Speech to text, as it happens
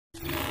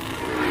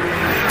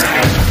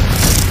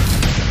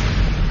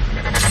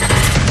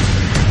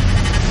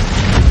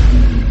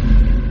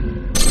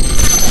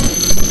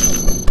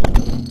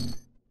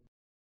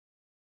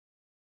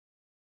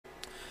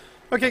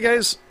Okay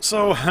guys,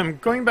 so I'm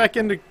going back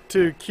into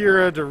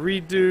Cura to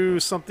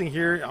redo something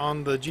here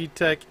on the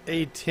Geeetech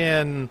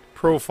A10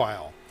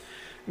 profile.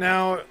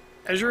 Now,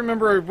 as you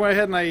remember, I went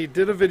ahead and I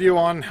did a video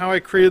on how I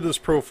created this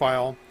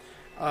profile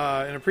in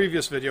a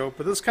previous video,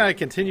 but this is kind of a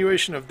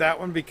continuation of that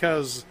one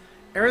because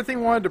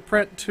everything wanted to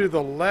print to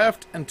the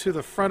left and to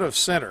the front of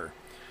center.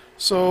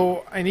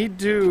 So I need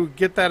to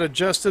get that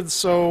adjusted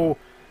so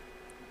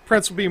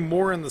prints will be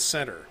more in the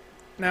center.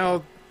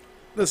 Now,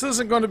 this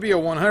isn't going to be a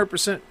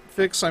 100%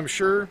 fix, I'm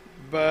sure,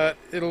 but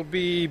it'll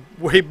be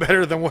way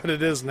better than what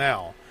it is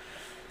now.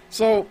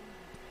 So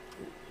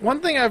one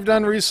thing I've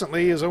done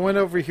recently is I went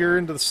over here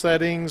into the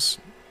settings.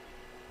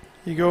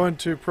 You go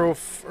into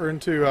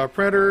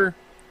printer,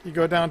 you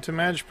go down to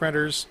manage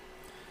printers,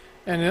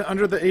 and then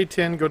under the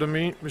A10 go to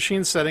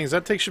machine settings.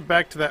 That takes you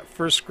back to that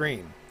first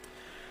screen.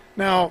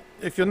 Now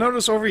if you'll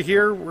notice over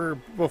here where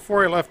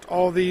before I left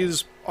all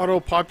these auto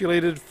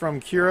populated from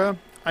Cura,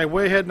 I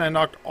went ahead and I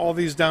knocked all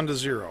these down to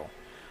 0.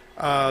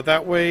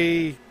 That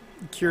way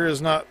Cura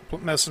is not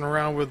messing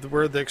around with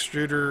where the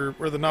extruder,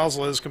 where the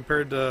nozzle is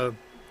compared to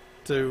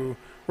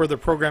where the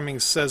programming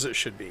says it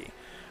should be.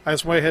 I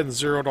just went ahead and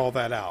zeroed all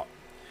that out.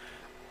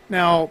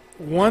 Now,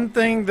 one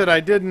thing that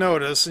I did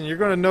notice, and you're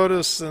going to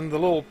notice in the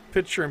little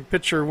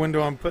picture-in-picture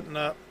window I'm putting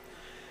up,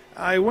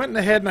 I went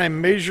ahead and I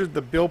measured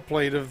the build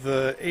plate of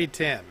the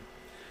A10.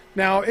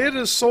 Now, it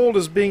is sold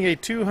as being a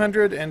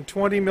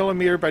 220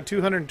 millimeter by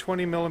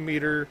 220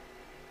 millimeter,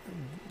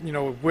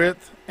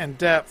 width and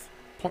depth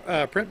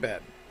print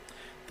bed.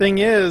 Thing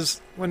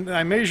is, when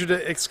I measured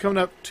it, it's coming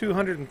up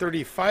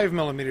 235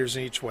 millimeters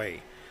in each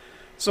way.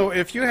 So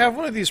if you have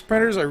one of these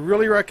printers, I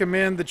really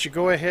recommend that you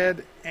go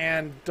ahead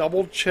and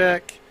double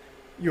check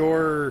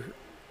your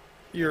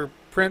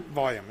print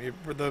volume,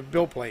 the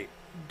build plate.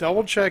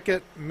 Double check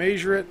it,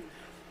 measure it,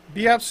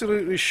 be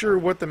absolutely sure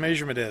what the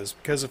measurement is,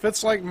 because if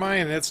it's like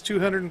mine and it's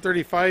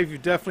 235, you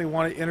definitely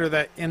want to enter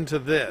that into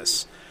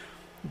this.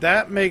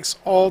 That makes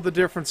all the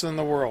difference in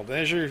the world.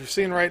 As you're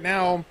seeing right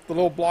now, the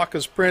little block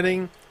is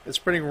printing. It's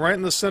printing right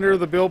in the center of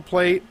the build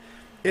plate.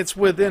 It's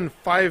within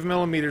 5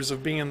 millimeters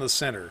of being in the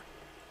center,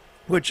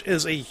 which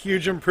is a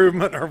huge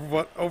improvement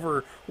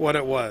over what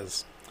it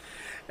was.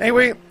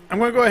 Anyway, I'm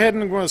going to go ahead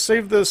and I'm going to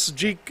save this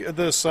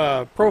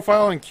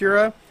profile in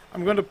Cura.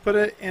 I'm going to put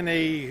it in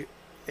a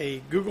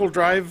Google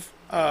Drive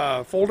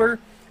folder.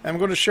 I'm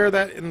going to share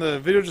that in the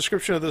video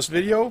description of this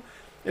video.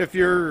 If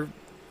you're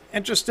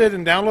interested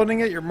in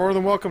downloading it, you're more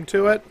than welcome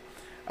to it.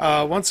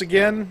 Once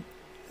again,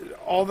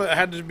 all that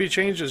had to be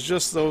changed is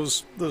just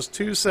those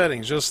two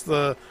settings, just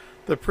the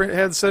print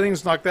head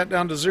settings, knocked that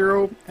down to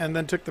 0, and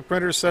then took the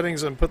printer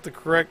settings and put the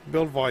correct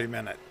build volume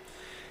in it.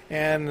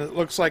 And it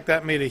looks like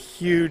that made a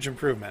huge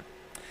improvement.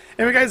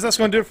 Anyway guys, that's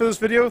going to do it for this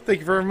video. Thank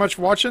you very much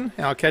for watching,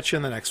 and I'll catch you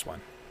in the next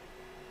one.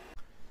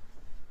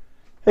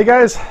 Hey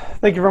guys,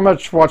 thank you very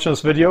much for watching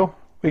this video.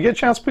 When you get a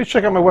chance, please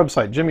check out my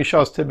website,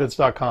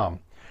 jimmyshawstidbits.com,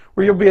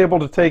 where you'll be able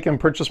to take and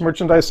purchase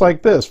merchandise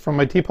like this from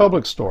my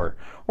TeePublic store,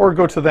 or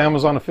go to the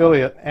Amazon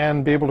affiliate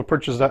and be able to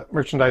purchase that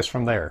merchandise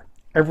from there.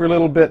 Every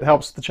little bit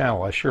helps the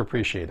channel. I sure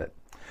appreciate it.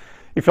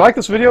 If you like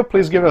this video,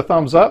 please give it a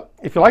thumbs up.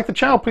 If you like the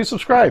channel, please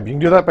subscribe. You can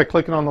do that by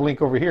clicking on the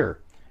link over here.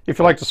 If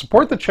you'd like to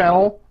support the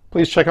channel,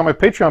 please check out my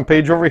Patreon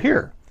page over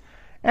here.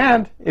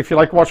 And if you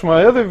like watching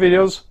my other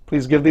videos,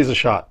 please give these a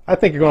shot. I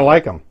think you're going to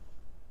like them.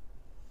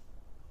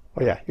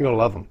 Oh yeah, you're going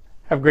to love them.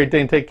 Have a great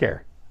day and take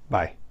care.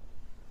 Bye.